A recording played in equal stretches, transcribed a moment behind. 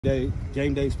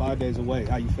Game day's 5 days away.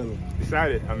 How you feeling?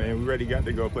 Excited. I mean, we already got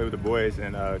to go play with the boys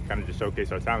and kind of just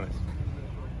showcase our talents.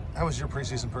 How was your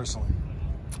preseason personally?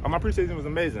 My preseason was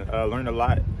amazing. Learned a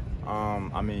lot.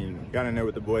 I mean, got in there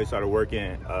with the boys, started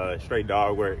working straight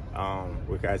dog work,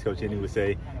 what guys Coach Henny would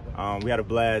say. We had a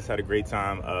blast, had a great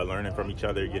time learning from each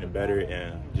other, getting better,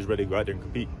 and just ready to go out there and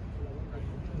compete.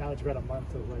 Now that you've had a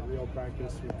month of real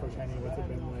practice with Coach Henny, what's it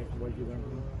been like? What did you learn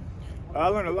from him? I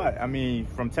learned a lot. I mean,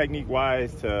 from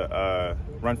technique-wise to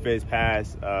run, phase,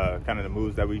 pass, kind of the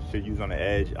moves that we should use on the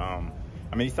edge. I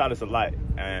mean, he's taught us a lot,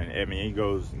 and I mean, he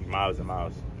goes miles and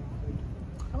miles.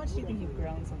 How much do you think you've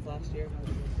grown since last year?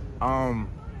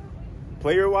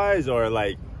 Player-wise or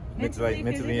like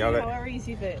mentally, all that? However you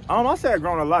see fit. I'll say I've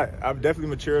grown a lot. I've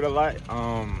definitely matured a lot.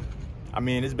 I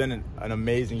mean, it's been an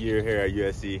amazing year here at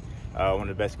USC, one of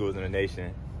the best schools in the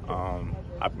nation.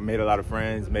 I've made a lot of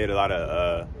friends, made a lot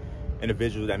of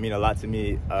individuals that mean a lot to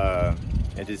me,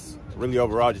 and just really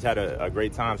overall just had a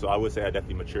great time. So I would say I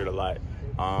definitely matured a lot.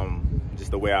 Just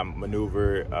the way I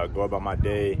maneuver, go about my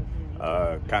day,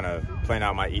 kind of playing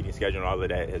out my eating schedule and all of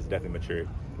that has definitely matured.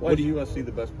 Why do USC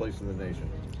the best place in the nation?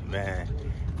 Man,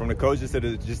 from the coaches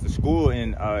to just the school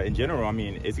in general, I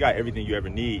mean, it's got everything you ever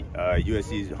need.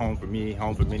 USC is home for me,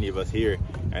 home for many of us here.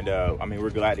 And, I mean,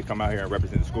 we're glad to come out here and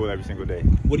represent the school every single day.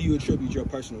 What do you attribute your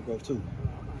personal growth to?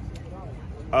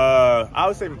 I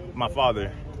would say my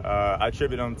father. I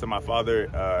attribute them to my father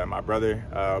and my brother.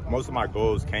 Most of my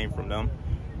goals came from them.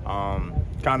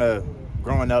 Kind of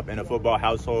growing up in a football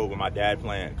household with my dad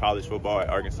playing college football at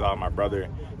Arkansas,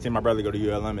 seeing my brother go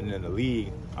to ULM and in the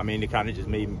league, I mean, it kind of just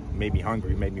made me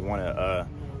hungry, made me want to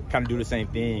kind of do the same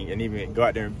thing and even go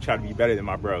out there and try to be better than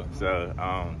my bro. So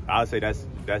I would say that's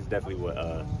definitely what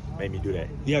made me do that.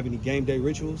 Do you have any game day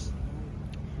rituals?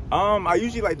 I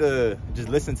usually like to just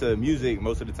listen to music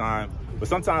most of the time, but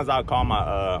sometimes I'll call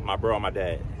my bro or my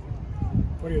dad.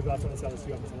 What are your thoughts on this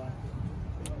LSU offensive line?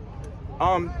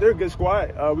 They're a good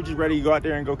squad. We're just ready to go out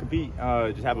there and go compete,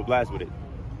 just have a blast with it.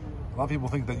 A lot of people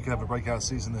think that you could have a breakout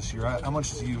season this year. How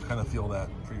much do you kind of feel that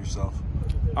for yourself?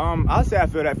 I'll say I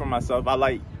feel that for myself. I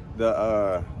like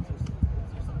the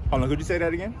hold on, could you say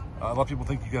that again? A lot of people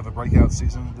think you could have a breakout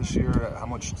season this year. How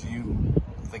much do you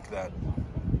think that?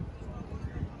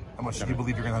 How much do you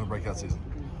believe you're going to have a breakout season?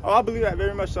 Oh, I believe that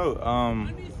very much so.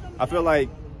 I feel like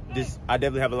I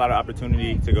definitely have a lot of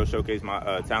opportunity to go showcase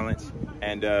my talents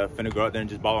and finna go out there and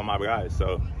just ball on my guys.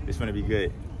 So it's finna be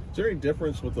good. Is there any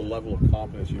difference with the level of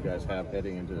confidence you guys have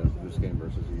heading into this game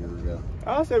versus a year ago?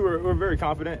 I'll say we're very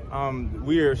confident.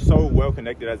 We are so well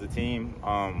connected as a team.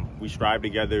 We strive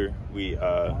together.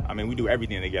 I mean, we do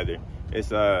everything together. It's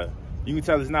you can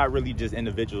tell it's not really just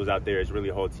individuals out there. It's really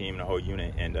a whole team and a whole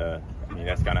unit. And I mean,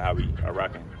 that's kind of how we are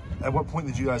rocking. At what point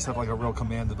did you guys have like a real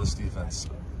command of this defense?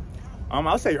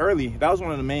 I'll say early. That was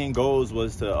one of the main goals,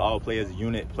 was to all play as a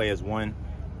unit, play as one.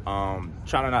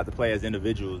 Trying not to play as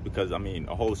individuals because, I mean,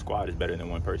 a whole squad is better than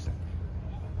one person.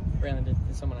 Brandon, did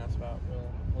someone ask about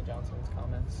Will Johnson's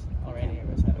comments already? Or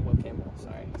was that Will Campbell?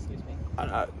 Sorry, excuse me.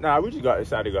 Nah, we just got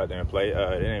excited to go out there and play.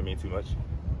 It didn't mean too much.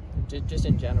 Just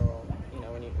in general, you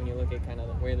know, when you look at kind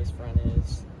of where this front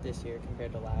is this year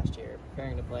compared to last year,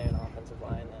 preparing to play an offensive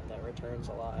line that returns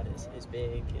a lot, is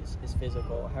big, is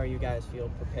physical. How are you guys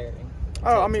feel preparing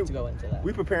to go into that?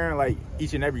 We preparing like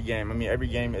each and every game. I mean, every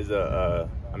game is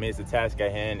it's a task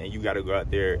at hand, and you got to go out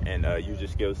there and use your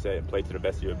skill set and play to the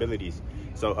best of your abilities.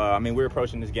 So, I mean, we're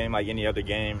approaching this game like any other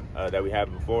game that we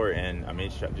have before, and I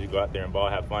mean, just go out there and ball,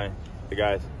 have fun, the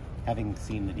guys. Having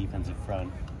seen the defensive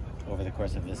front over the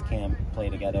course of this camp play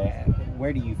together,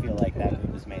 where do you feel like that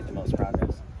group has made the most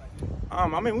progress? I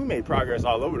mean, we made progress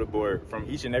all over the board, from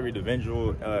each and every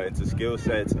individual into skill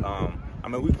sets. I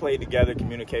mean, we played together,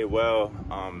 communicate well.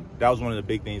 That was one of the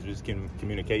big things, was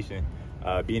communication.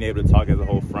 Being able to talk as a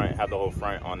whole front, have the whole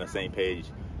front on the same page,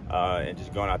 and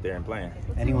just going out there and playing.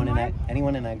 Anyone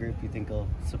in that group you think will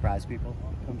surprise people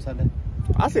come Sunday?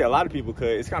 I say a lot of people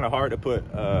could. It's kind of hard to put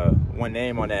one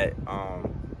name on that,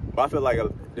 but I feel like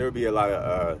there will be a lot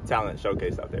of talent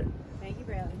showcased out there. Thank you,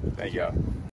 Brandon. Thank y'all.